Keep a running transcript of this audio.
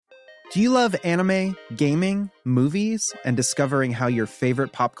Do you love anime, gaming, movies, and discovering how your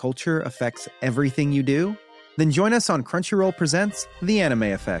favorite pop culture affects everything you do? Then join us on Crunchyroll Presents The Anime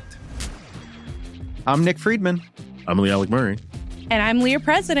Effect. I'm Nick Friedman. I'm Lee Alec Murray. And I'm Leah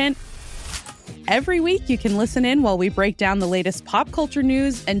President. Every week you can listen in while we break down the latest pop culture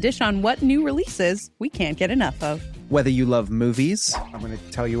news and dish on what new releases we can't get enough of. Whether you love movies, I'm going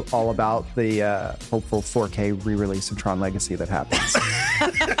to tell you all about the hopeful 4K re-release of Tron Legacy that happens.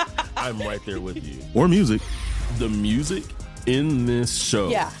 I'm right there with you. Or music. The music in this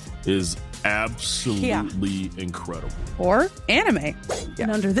show is absolutely incredible. Or anime. And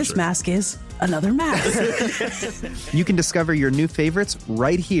under this mask is another mask. you can discover your new favorites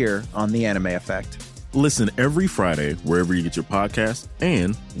right here on The Anime Effect. Listen every Friday wherever you get your podcast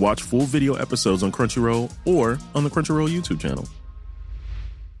and watch full video episodes on Crunchyroll or on the Crunchyroll YouTube channel.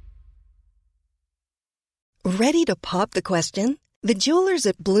 Ready to pop the question? The jewelers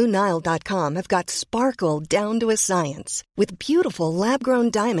at BlueNile.com have got sparkle down to a science with beautiful lab-grown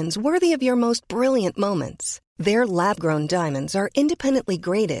diamonds worthy of your most brilliant moments. Their lab-grown diamonds are independently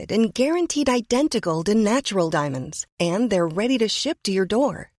graded and guaranteed identical to natural diamonds, and they're ready to ship to your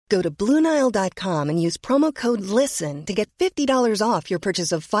door. Go to BlueNile.com and use promo code LISTEN to get $50 off your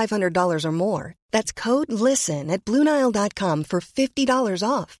purchase of $500 or more. That's code LISTEN at BlueNile.com for $50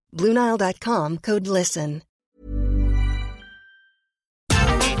 off. BlueNile.com, code LISTEN.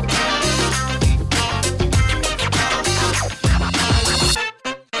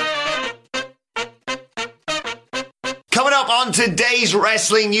 Coming up on today's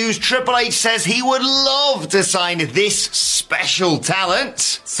wrestling news, Triple H says he would love to sign this special talent.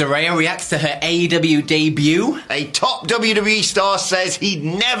 Saraya reacts to her AEW debut. A top WWE star says he'd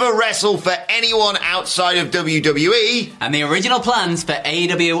never wrestle for anyone outside of WWE. And the original plans for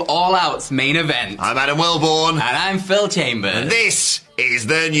AEW All Out's main event. I'm Adam Wilborn. And I'm Phil Chambers. And this is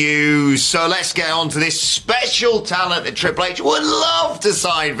the news. So let's get on to this special talent that Triple H would love to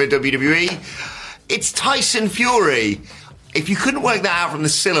sign for WWE. It's Tyson Fury. If you couldn't work that out from the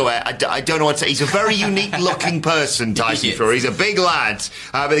silhouette, I don't know what to say. He's a very unique-looking person, Tyson Fury. He's a big lad.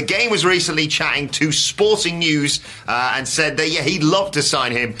 But the game was recently chatting to Sporting News and said that, he'd love to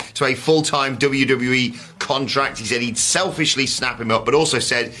sign him to a full-time WWE contract. He said he'd selfishly snap him up, but also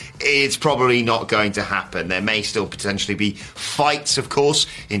said it's probably not going to happen. There may still potentially be fights, of course,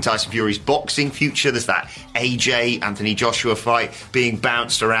 in Tyson Fury's boxing future. There's that AJ Anthony Joshua fight being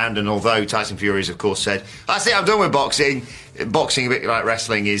bounced around, and although Tyson Fury has, of course, said, that's it, I'm done with boxing. Boxing, a bit like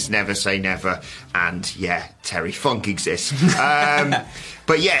wrestling, is never say never. And, Terry Funk exists.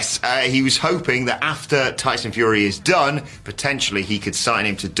 But yes, he was hoping that after Tyson Fury is done, potentially he could sign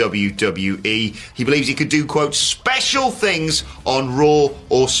him to WWE. He believes he could do, quote, special things on Raw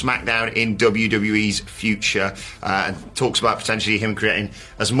or SmackDown in WWE's future. And talks about potentially him creating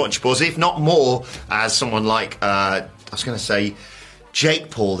as much buzz, if not more, as someone like, I was going to say,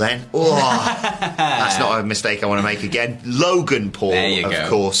 Jake Paul, then. Oh, that's not a mistake I want to make again. Logan Paul, of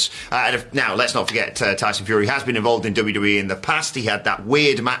course. Now, let's not forget Tyson Fury has been involved in WWE in the past. He had that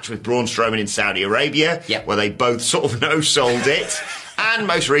weird match with Braun Strowman in Saudi Arabia, where they both sort of no-sold it. And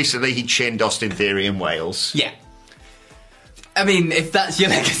most recently, he chinned Austin Theory in Wales. Yeah. I mean, if that's your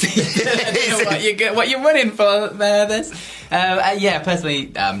legacy, I don't know what you're running for this.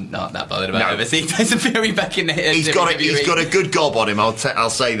 Personally, I'm not that bothered about overseeing Tyson Fury back in the He's got a good gob on him, I'll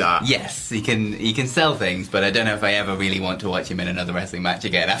say that. Yes, he can sell things, but I don't know if I ever really want to watch him in another wrestling match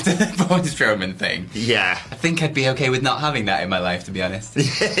again after the Braun Strowman thing. Yeah. I think I'd be okay with not having that in my life, to be honest.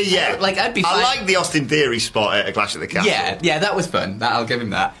 I'd be fine. I like the Austin Theory spot at a Clash at the Castle. Yeah, that was fun. I'll give him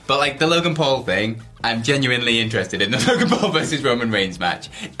that. But like the Logan Paul thing, I'm genuinely interested in the Logan Paul versus Roman Reigns match.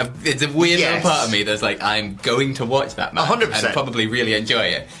 It's a weird little part of me that's like, I'm going to watch that match 100%. and probably really enjoy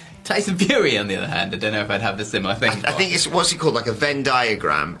it. Tyson Fury, on the other hand, I don't know if I'd have the similar thing. I think it's, what's it called, like a Venn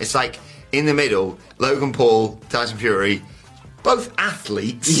diagram. It's like, in the middle, Logan Paul, Tyson Fury, both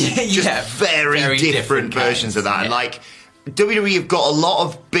athletes, just very different versions of that. Yeah. And like, WWE have got a lot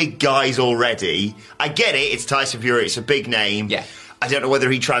of big guys already. I get it, it's Tyson Fury, it's a big name. Yeah. I don't know whether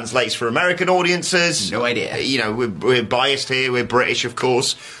he translates for American audiences. No idea. We're biased here, we're British, of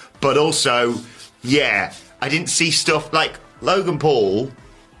course. But also, I didn't see stuff like Logan Paul.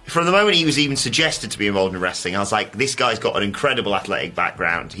 From the moment he was even suggested to be involved in wrestling, I was like, this guy's got an incredible athletic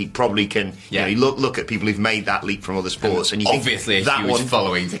background. He probably can, you look at people who've made that leap from other sports. And you obviously think a that huge one,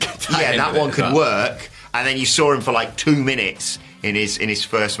 following to get that one could work. And then you saw him for like 2 minutes in his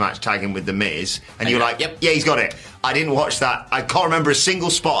first match tagging with The Miz, and you were like, yeah, he's got it. I didn't watch that. I can't remember a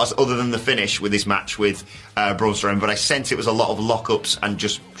single spot other than the finish with his match with Braun Strowman, but I sense it was a lot of lockups and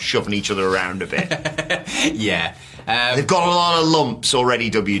just shoving each other around a bit. Yeah. They've got a lot of lumps already,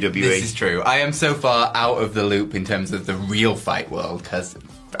 WWE. This is true. I am so far out of the loop in terms of the real fight world, because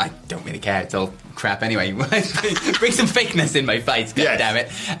I don't really care. It's all crap anyway. Bring some fakeness in my fights,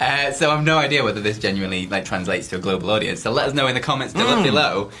 goddammit. So I have no idea whether this genuinely translates to a global audience. So let us know in the comments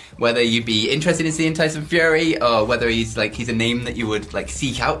below whether you'd be interested in seeing Tyson Fury, or whether he's a name that you would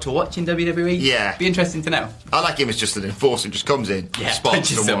seek out to watch in WWE. Yeah. Be interesting to know. I like him as just an enforcer, just comes in, spots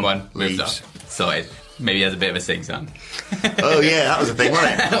punches someone, moves on. Sorted. Maybe he has a bit of a sing-song. Oh, yeah, that was a thing,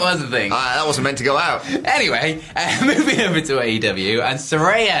 wasn't it? That was a thing. That wasn't meant to go out. Anyway, moving over to AEW, and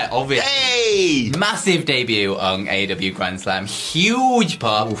Saraya, obviously. Hey! Massive debut on AEW Grand Slam. Huge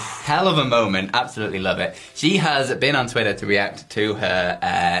pop. Oof. Hell of a moment. Absolutely love it. She has been on Twitter to react to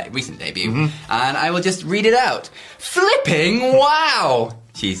her recent debut, and I will just read it out. Flipping wow!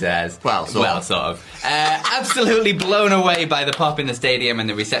 She says. Well, sort of. Absolutely blown away by the pop in the stadium and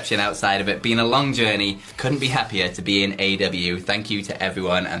the reception outside of it. Been a long journey. Couldn't be happier to be in AEW. Thank you to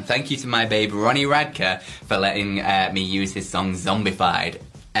everyone. And thank you to my babe, Ronnie Radke, for letting me use his song Zombified.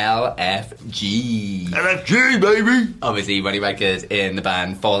 LFG. LFG, baby! Obviously, Ronnie Radke is in the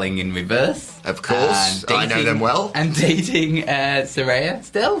band Falling in Reverse. Of course. I know them well. And dating Saraya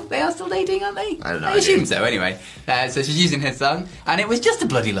still. They are still dating, aren't they? I don't know. I assume so, anyway. So she's using his song. And it was just a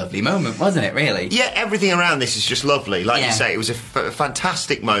bloody lovely moment, wasn't it, really? Yeah, everything around this is just lovely. Like you say, it was a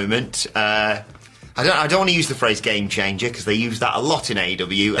fantastic moment. I don't want to use the phrase game changer, because they use that a lot in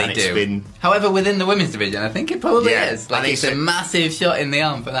AEW. It's been... However, within the women's division, I think it probably is. It's a massive shot in the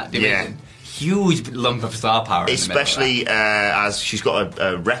arm for that division. Huge lump of star power. Especially as she's got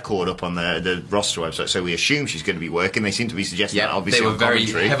a record up on the roster website, so we assume she's going to be working. They seem to be suggesting that, obviously, they were very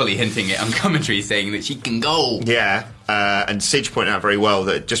heavily hinting it on commentary, saying that she can go. Yeah. And Sidge pointed out very well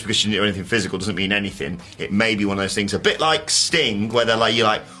that just because she didn't do anything physical doesn't mean anything. It may be one of those things, a bit like Sting, where you're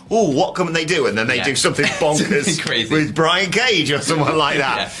like, oh, what can they do? And then they do something bonkers crazy with Brian Cage or someone like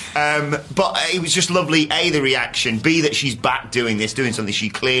that. But it was just lovely, A, the reaction, B, that she's back doing something she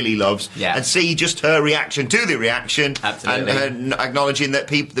clearly loves, and C, just her reaction to the reaction. Absolutely. And her acknowledging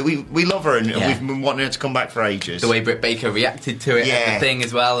that we love her and we've been wanting her to come back for ages. The way Britt Baker reacted to it at the thing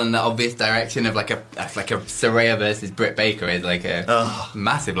as well, and the obvious direction of a Saraya versus Britt Baker is a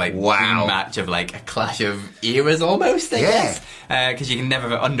massive dream match of a clash of eras almost, I guess. Because you can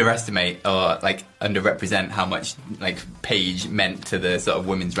never underestimate or underrepresent how much Paige meant to the sort of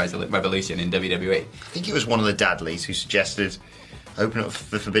women's revolution in WWE. I think it was one of the Dadleys who suggested open up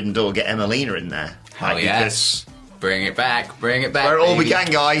the Forbidden Door, get Emelina in there. Because bring it back. Where it all began,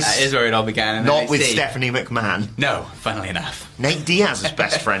 guys. That is where it all began. And not with Stephanie McMahon. No, funnily enough. Nate Diaz's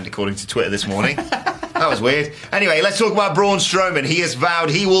best friend, according to Twitter this morning. That was weird. Anyway, let's talk about Braun Strowman. He has vowed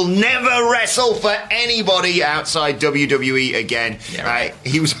he will never wrestle for anybody outside WWE again. Yeah, right.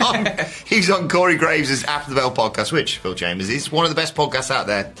 He was on Corey Graves' After the Bell podcast, which, Phil Chambers, is one of the best podcasts out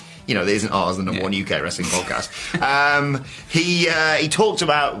there. That isn't ours, the number one UK wrestling podcast. He talked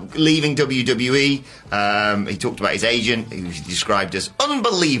about leaving WWE. He talked about his agent, who he described as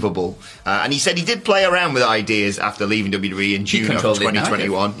unbelievable. And he said he did play around with ideas after leaving WWE in June of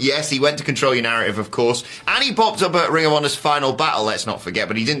 2021. Yes, he went to Control Your Narrative, of course. And he popped up at Ring of Honor's Final Battle, let's not forget.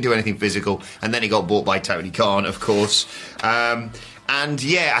 But he didn't do anything physical. And then he got bought by Tony Khan, of course. And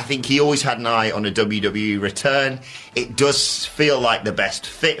I think he always had an eye on a WWE return. It does feel like the best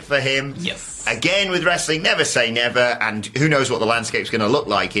fit for him. Yes. Again, with wrestling, never say never. And who knows what the landscape's going to look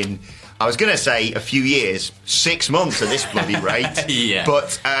like in, I was going to say a few years, 6 months at this bloody rate.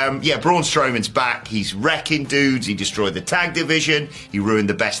 But, Braun Strowman's back. He's wrecking dudes. He destroyed the tag division. He ruined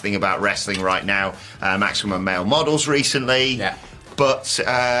the best thing about wrestling right now, Maximum Male Models recently. Yeah. But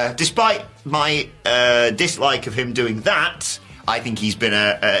despite my dislike of him doing that, I think he's been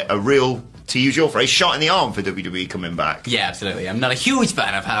a real, to use your phrase, shot in the arm for WWE coming back. Yeah, absolutely. I'm not a huge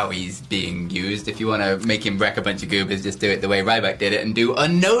fan of how he's being used. If you want to make him wreck a bunch of goobers, just do it the way Ryback did it and do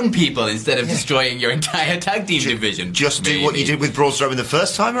unknown people instead of destroying your entire tag team division. Just do what you did with Braun Strowman the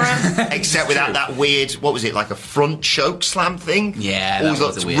first time around, except without that weird, what was it, like a front choke slam thing? Yeah, that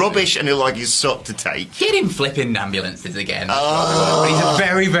was looked rubbish and it looked like he sucked to take. Hit him flipping ambulances again. But he's a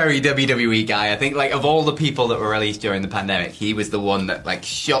very, very WWE guy. I think, of all the people that were released during the pandemic, he was the one that,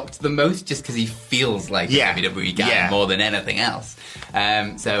 shocked the most just because he feels like a WWE guy more than anything else.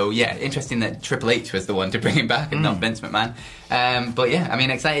 Interesting that Triple H was the one to bring him back and not Vince McMahon.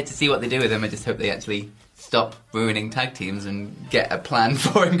 Excited to see what they do with him. I just hope they actually stop ruining tag teams and get a plan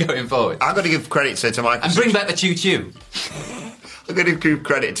for him going forward. I've got to give credit to Michael and bring back the choo-choo. I'm going to give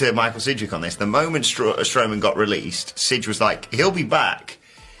credit to Michael Sidgwick on this. The moment Strowman got released, Sidge was like, he'll be back.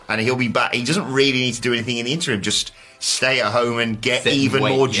 And he'll be back. He doesn't really need to do anything in the interim. Just stay at home and get even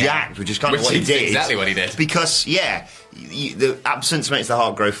more jacked, which is kind of what he did. Exactly what he did. Because, the absence makes the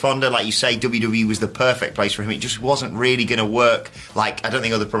heart grow fonder. Like you say, WWE was the perfect place for him. It just wasn't really going to work. Like, I don't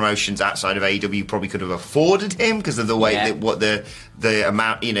think other promotions outside of AEW probably could have afforded him because of the way that the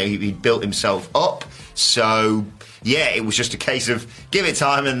amount, he built himself up. So, it was just a case of give it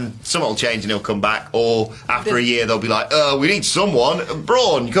time and something will change and he'll come back. Or after a year, they'll be like, we need someone.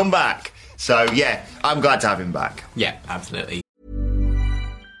 Braun, come back. So, I'm glad to have him back. Yeah, absolutely.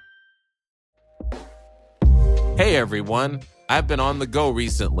 Hey, everyone. I've been on the go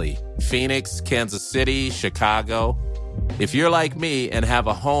recently. Phoenix, Kansas City, Chicago. If you're like me and have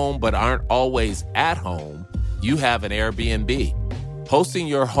a home but aren't always at home, you have an Airbnb. Hosting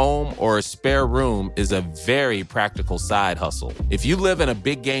your home or a spare room is a very practical side hustle. If you live in a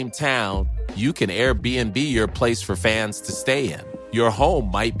big game town, you can Airbnb your place for fans to stay in. Your home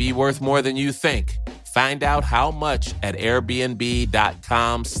might be worth more than you think. Find out how much at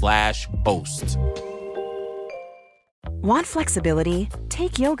airbnb.com/host. Want flexibility?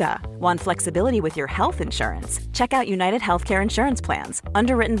 Take yoga. Want flexibility with your health insurance? Check out United Healthcare Insurance Plans.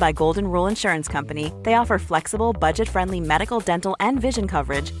 Underwritten by Golden Rule Insurance Company, they offer flexible, budget-friendly medical, dental, and vision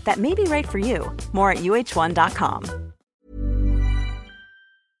coverage that may be right for you. More at uh1.com.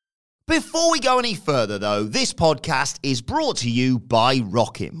 Before we go any further, though, this podcast is brought to you by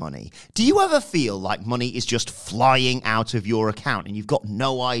Rocket Money. Do you ever feel like money is just flying out of your account and you've got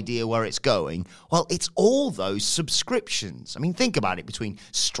no idea where it's going? Well, it's all those subscriptions. I mean, think about it. Between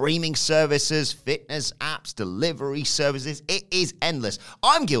streaming services, fitness apps, delivery services, it is endless.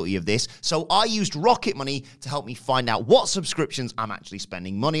 I'm guilty of this, so I used Rocket Money to help me find out what subscriptions I'm actually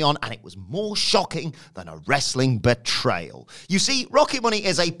spending money on, and it was more shocking than a wrestling betrayal. You see, Rocket Money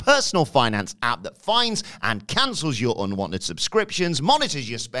is a personal finance app that finds and cancels your unwanted subscriptions, monitors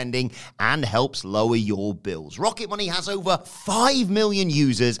your spending, and helps lower your bills. Rocket Money has over 5 million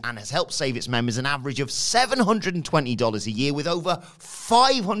users and has helped save its members an average of $720 a year with over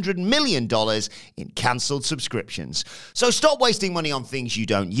 $500 million in cancelled subscriptions. So stop wasting money on things you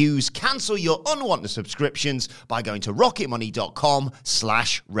don't use. Cancel your unwanted subscriptions by going to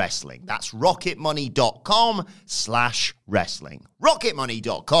rocketmoney.com/wrestling. That's rocketmoney.com/wrestling.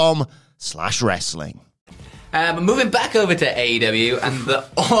 rocketmoney.com/wrestling. Moving back over to AEW and the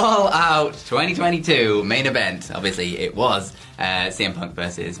All Out 2022 main event. Obviously, it was CM Punk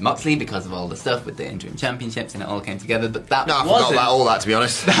versus Moxley because of all the stuff with the interim championships, and it all came together. But I forgot about all that, to be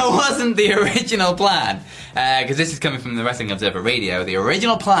honest. That wasn't the original plan, because this is coming from the Wrestling Observer Radio. The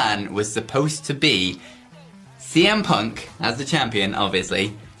original plan was supposed to be CM Punk as the champion,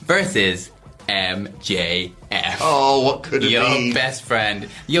 obviously, versus MJF. Oh, what could it be? Your best friend.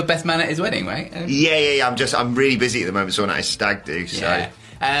 Your best man at his wedding, right? Yeah. I'm really busy at the moment, so I'm at his stag do. So. Yeah.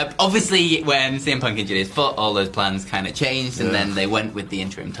 Obviously, when CM Punk injured his foot, all those plans kind of changed, and then they went with the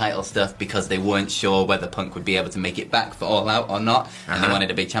interim title stuff because they weren't sure whether Punk would be able to make it back for All Out or not, and they wanted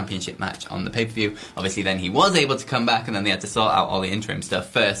a big championship match on the pay-per-view. Obviously, then he was able to come back, and then they had to sort out all the interim stuff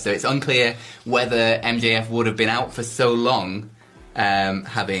first, so it's unclear whether MJF would have been out for so long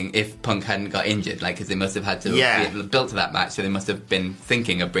if Punk hadn't got injured, because they must have had to be built to that match, so they must have been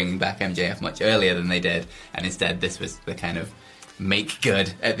thinking of bringing back MJF much earlier than they did, and instead this was the kind of make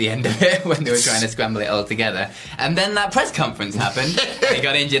good at the end of it when they were trying to scramble it all together. And then that press conference happened, he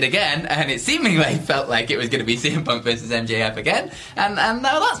got injured again, and it seemingly felt like it was going to be CM Punk versus MJF again, and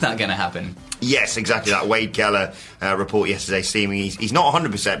now that's not going to happen. Yes, exactly. That Wade Keller report yesterday, seeming he's not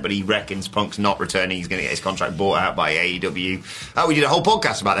 100%, but he reckons Punk's not returning. He's going to get his contract bought out by AEW. We did a whole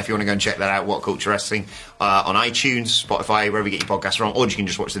podcast about it. If you want to go and check that out, What Culture Wrestling, on iTunes, Spotify, wherever you get your podcasts from, or you can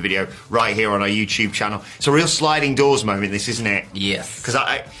just watch the video right here on our YouTube channel. It's a real sliding doors moment, this, isn't it? Yes. Because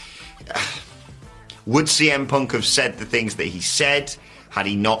would CM Punk have said the things that he said had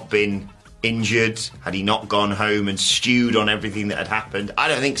he not been injured, had he not gone home and stewed on everything that had happened? I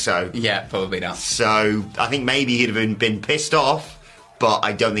don't think so. Yeah, probably not. So I think maybe he'd have been pissed off, but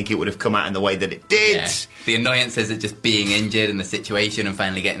I don't think it would have come out in the way that it did. Yeah. The annoyances of just being injured in the situation and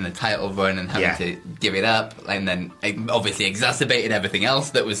finally getting the title run and having to give it up, and then obviously exacerbated everything else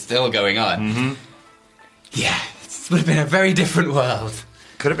that was still going on. Mm-hmm. Yeah, it would have been a very different world.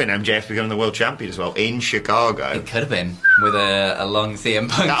 Could have been MJF becoming the world champion as well in Chicago. It could have been with a long CM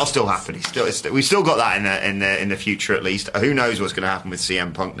Punk. That'll still happen. We've still got that in the future at least. Who knows what's going to happen with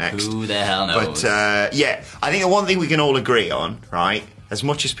CM Punk next? Who the hell knows? But I think the one thing we can all agree on, right? As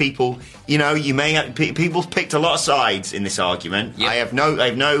much as people, people picked a lot of sides in this argument. Yep.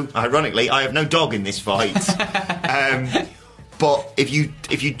 Ironically, I have no dog in this fight. But if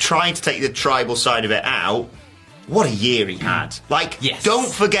you try to take the tribal side of it out, what a year he had. Like,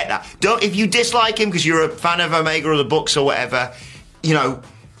 don't forget that. If you dislike him because you're a fan of Omega or the books or whatever, you know,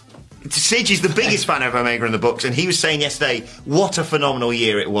 Sige is the biggest fan of Omega in the books, and he was saying yesterday what a phenomenal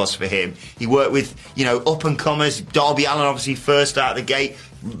year it was for him. He worked with, you know, up-and-comers. Darby Allin, obviously, first out of the gate.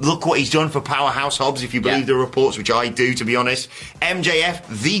 Look what he's done for Powerhouse Hobbs, if you believe the reports, which I do, to be honest.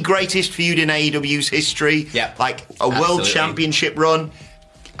 MJF, the greatest feud in AEW's history. Yeah, like a world championship run.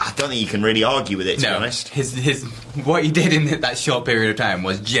 I don't think you can really argue with it, to be honest. His what he did in that short period of time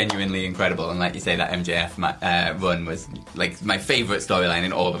was genuinely incredible, and like you say, that MJF run was like my favourite storyline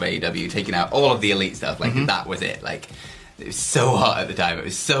in all of AEW, taking out all of the elite stuff. Like that was it. Like it was so hot at the time. It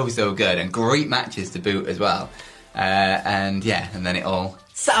was so good, and great matches to boot as well. And then it all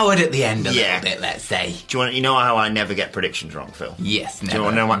soured at the end a little bit, let's say. Do you know how I never get predictions wrong, Phil? Yes, never. Do you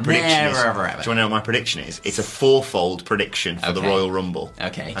want to know what my prediction is? Never, ever. Do you want to know what my prediction is? It's a fourfold prediction for the Royal Rumble.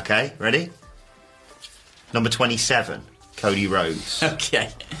 Okay. Okay, ready? Number 27, Cody Rhodes. Okay.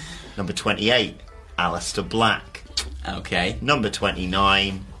 Number 28, Aleister Black. Okay. Number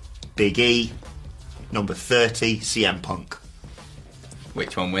 29, Big E. Number 30, CM Punk.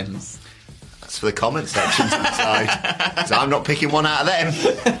 Which one wins? That's for the comment section to decide. Because I'm not picking one out of them.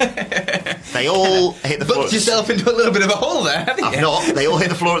 They all hit the floor. Booked yourself into a little bit of a hole there, haven't you? I've not. They all hit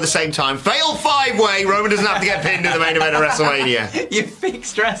the floor at the same time. Fail 5-way. Roman doesn't have to get pinned in the main event of WrestleMania. You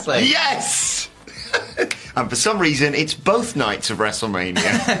fixed wrestling. Yes! And for some reason, it's both nights of WrestleMania.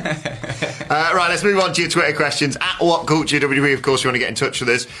 Right, let's move on to your Twitter questions. At WhatCultureWWE, of course, if you want to get in touch with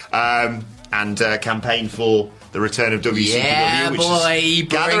us. And campaign for the return of WCW. Yeah, which boy,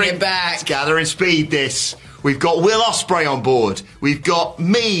 bring it back. It's gathering speed, this. We've got Will Ospreay on board. We've got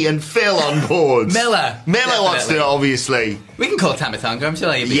me and Phil on board. Miller wants to, obviously. We can call Tama Tonga, I'm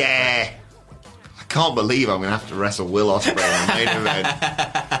sure he'll be. Yeah. I can't believe I'm going to have to wrestle Will Ospreay in the main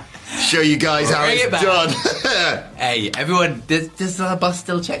event. Show you guys how it's done. Hey, everyone, does our boss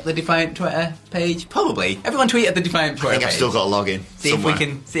still check the Defiant Twitter page? Probably. Everyone tweet at the Defiant Twitter page. I think I've still got to log in. See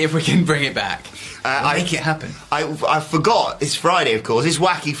if we can bring it back. Make it happen. I forgot. It's Friday, of course. It's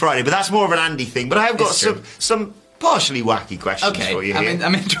Wacky Friday, but that's more of an Andy thing. But I have got some partially wacky questions for you here.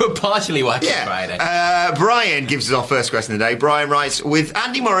 I'm into a partially wacky Friday. Brian gives us our first question today. Brian writes, with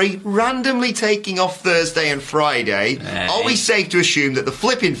Andy Murray randomly taking off Thursday and Friday, are we safe to assume that the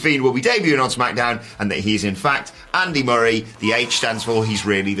flipping Fiend will be debuting on SmackDown and that he's in fact Andy Murray? The H stands for he's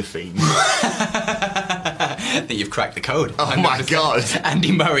really the Fiend. I think you've cracked the code. 100%. Oh my God.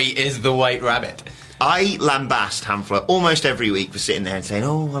 Andy Murray is the White Rabbit. I lambast Hamfler almost every week for sitting there and saying,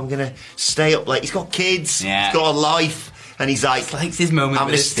 I'm going to stay up late. He's got kids, he's got a life, and he's like, likes his moment. I'm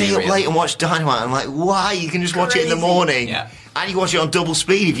going to stay up late and watch Dynamite. I'm like, why? You can just watch it in the morning. Yeah. And you can watch it on double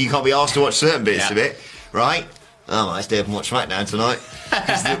speed if you can't be asked to watch certain bits of it, right? I might stay up and watch SmackDown tonight.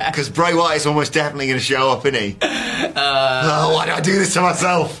 Because Bray Wyatt's almost definitely going to show up, isn't he? Why do I do this to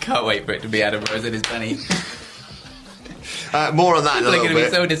myself? Can't wait for it to be Adam Rose and his bunny. More on that in a little bit. People are going to be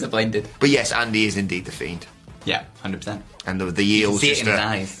so disappointed. But yes, Andy is indeed the Fiend. Yeah, 100%. And the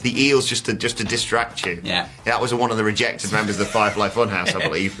eel's just to distract you. Yeah. That was one of the rejected members of the Firefly Funhouse, I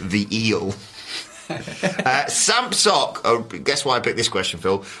believe. The eel. Samp Sock, guess why I picked this question,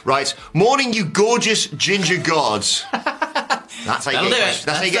 Phil? Writes, morning, you gorgeous ginger gods. That's how you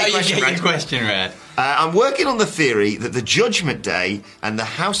get a question read. I'm working on the theory that the Judgment Day and the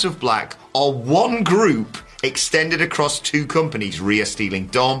House of Black are one group extended across two companies, Rhea stealing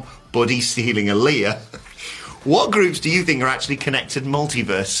Dom, Buddy stealing Aaliyah. What groups do you think are actually connected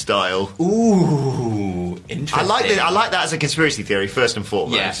multiverse style? Ooh, interesting. I like that as a conspiracy theory, first and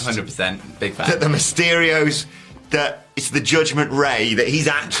foremost. Yeah, 100%. Big fan. That the Mysterios, that it's the Judgment Ray, that he's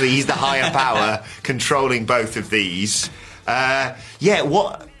the higher power controlling both of these.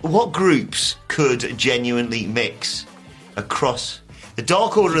 What groups could genuinely mix across... The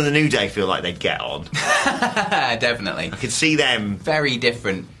Dark Order and the New Day feel like they'd get on. Definitely. I could see them... Very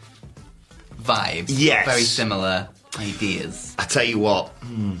different vibes. Yes. Very similar ideas. I tell you what,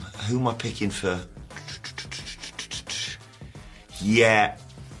 who am I picking for? Yeah,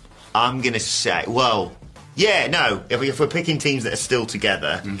 I'm going to say... Well, yeah, no. If we're picking teams that are still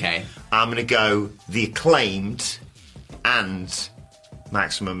together... Okay. I'm going to go The Acclaimed and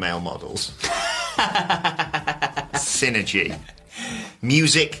Maximum Male Models. Synergy.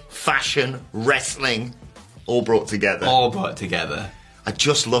 Music, fashion, wrestling, all brought together. I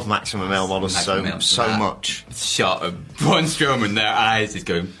just love Maximum Male Models so much. Shot of Braun Strowman, their eyes is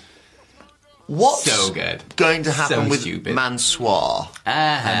going... What's so good. Going to happen with Mansoor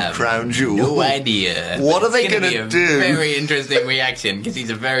and Crown Jewel? No idea. What are they going to do? Very interesting reaction because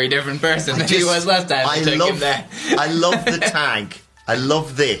he's a very different person than he was last time. I love the tag. I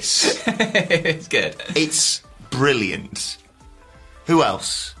love this. It's good. It's brilliant. Who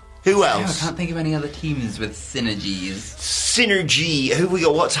else? I can't think of any other teams with synergies. Synergy. Who we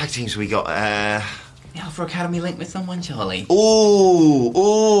got? What tag teams we got? The Alpha Academy linked with someone, surely.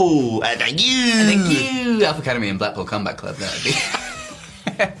 Ooh. Thank you. Alpha Academy and Blackpool Combat Club. That would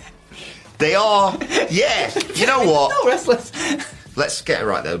be. They are. Yeah. You know what? No wrestlers. Let's get it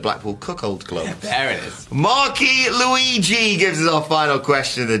right though. Blackpool Cuckold Club. There it is. Marky Luigi gives us our final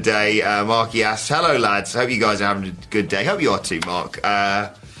question of the day. Marky asks, "Hello lads, hope you guys are having a good day. Hope you are too, Mark.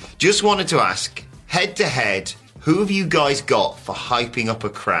 Just wanted to ask, head to head, who have you guys got for hyping up a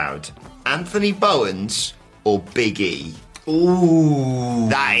crowd? Anthony Bowens or Big E?" Ooh.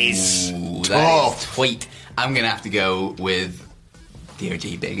 That is tough. That is tweet. I'm going to have to go with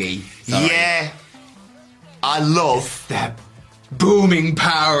DOG Big E. Sorry. Yeah. I love that booming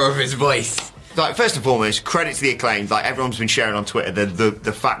power of his voice. Like, first and foremost, credit to the Acclaimed. Like, everyone's been sharing on Twitter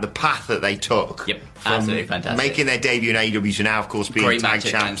the path that they took. Yep, absolutely fantastic. Making their debut in AEW to now, of course, being great tag match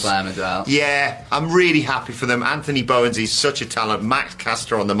at champs. Grand Slam as well. Yeah, I'm really happy for them. Anthony Bowens is such a talent. Max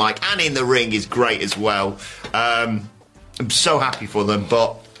Caster on the mic and in the ring is great as well. I'm so happy for them,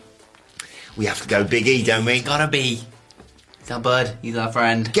 but we have to go Big E, don't we? Gotta be. He's our bud. He's our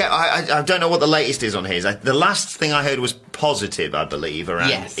friend. Yeah, I don't know what the latest is on his. The last thing I heard was positive, I believe,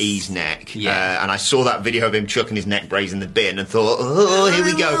 around E's neck. Yeah. And I saw that video of him chucking his neck brace in the bin and thought, oh, here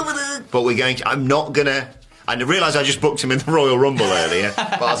we go. But we're going to... I'm not going to... I realised I just booked him in the Royal Rumble earlier.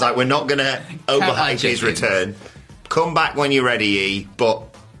 But I was like, we're not going to overhype his return. Come back when you're ready, E.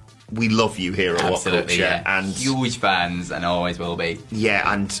 But we love you here at What Culture. Yeah. And huge fans and always will be.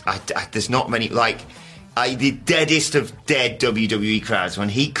 Yeah, and I there's not many... Like... the deadest of dead WWE crowds, when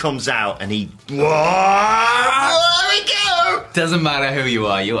he comes out and he... Whoa, there we go! Doesn't matter who you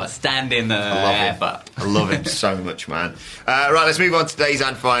are standing the F up. I love him so much, man. Right, let's move on to today's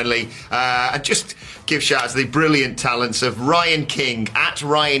and finally. And just give shout out to the brilliant talents of Ryan King, at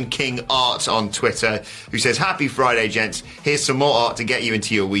Ryan King Art on Twitter, who says, "Happy Friday, gents. Here's some more art to get you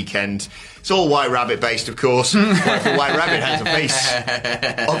into your weekend." It's all White Rabbit based, of course. White Rabbit has a face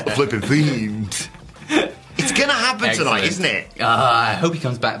of the flipping themed. It's going to happen tonight, isn't it? I hope he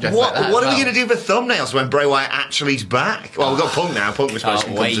comes back dressed like that. What are we going to do for thumbnails when Bray Wyatt actually's back? Well, we've got Punk now. Punk was supposed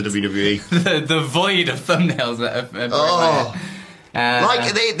to come to WWE. the void of thumbnails that have I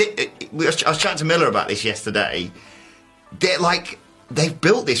was chatting to Miller about this yesterday. They've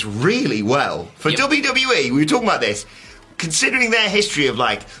built this really well. For WWE, we were talking about this. Considering their history of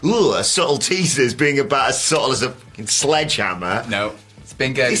subtle teasers being about as subtle as a sledgehammer. No. It's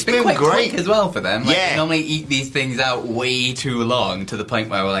been good. It's been quite great quick as well for them. They normally eat these things out way too long to the point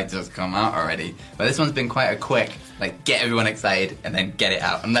where we're just come out already. But this one's been quite a quick, get everyone excited and then get it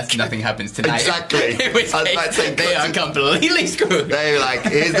out. Unless nothing happens tonight. Exactly. In which case, they are completely screwed. They're like,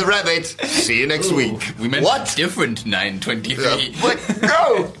 here's the rabbit. See you next week. We meant different 923.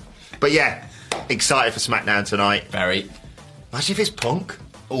 No! But yeah, excited for SmackDown tonight. Very. Imagine if it's Punk.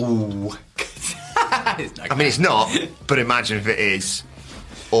 Ooh. It's not, but imagine if it is.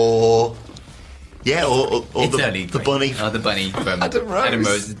 Or the bunny. Oh, the bunny from Adam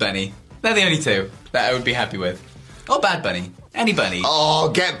Rose's bunny. They're the only two that I would be happy with. Or Bad Bunny. Any bunny. Oh,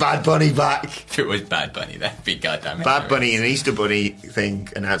 get Bad Bunny back. If it was Bad Bunny, that'd be goddamn Bad Bunny and an Easter Bunny thing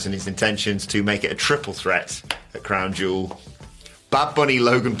announcing his intentions to make it a triple threat at Crown Jewel. Bad Bunny,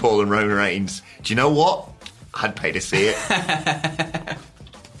 Logan Paul and Roman Reigns. Do you know what? I'd pay to see it.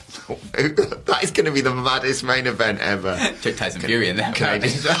 That is going to be the maddest main event ever. Took Tyson Fury in there.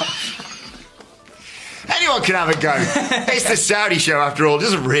 Anyone can have a go. It's the Saudi show after all. It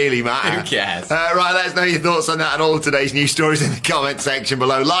doesn't really matter. Who cares? Right, let us know your thoughts on that and all of today's news stories in the comment section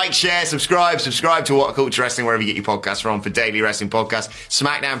below. Like, share, subscribe to What Culture Wrestling wherever you get your podcasts from for daily wrestling podcasts,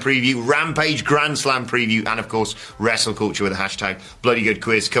 SmackDown preview, Rampage Grand Slam preview, and of course Wrestle Culture with a hashtag Bloody Good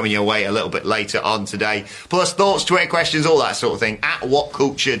Quiz coming your way a little bit later on today. Plus thoughts, Twitter questions, all that sort of thing at What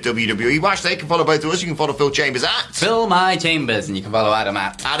Culture WWE. Watch, they can follow both of us. You can follow Phil Chambers at Phil My Chambers, and you can follow Adam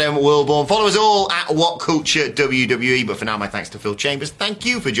at Adam Wilborn. Follow us all at What Culture WWE. But for now, my thanks to Phil Chambers. Thank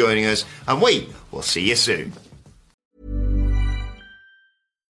you for joining us, and we will see you soon.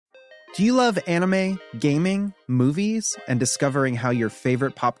 Do you love anime, gaming, movies, and discovering how your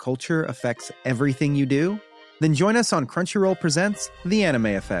favorite pop culture affects everything you do? Then join us on Crunchyroll Presents The Anime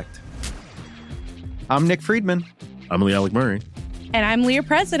Effect. I'm Nick Friedman. I'm Lee Alec Murray. And I'm Leah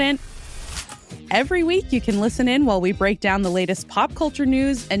President. Every week, you can listen in while we break down the latest pop culture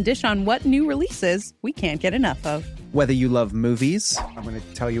news and dish on what new releases we can't get enough of. Whether you love movies, I'm going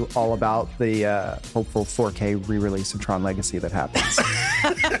to tell you all about the hopeful 4K re-release of Tron Legacy that happens.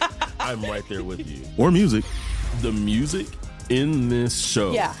 I'm right there with you. Or music. The music in this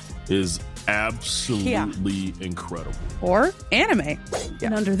show is absolutely incredible. Or anime.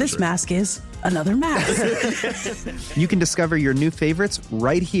 And under this mask is another mask. You can discover your new favorites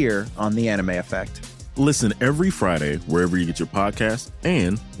right here on The Anime Effect. Listen every Friday wherever you get your podcast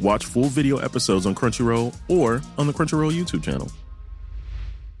and watch full video episodes on Crunchyroll or on the Crunchyroll YouTube channel.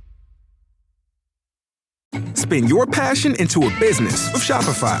 Spin your passion into a business with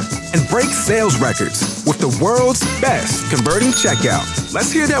Shopify and break sales records with the world's best converting checkout.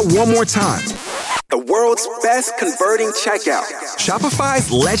 Let's hear that one more time. The world's best converting checkout.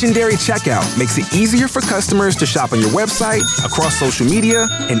 Shopify's legendary checkout makes it easier for customers to shop on your website, across social media,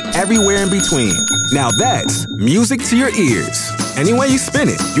 and everywhere in between. Now that's music to your ears. Any way you spin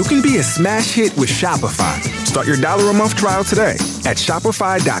it, you can be a smash hit with Shopify. Start your $1 a month trial today at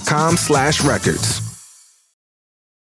shopify.com/records.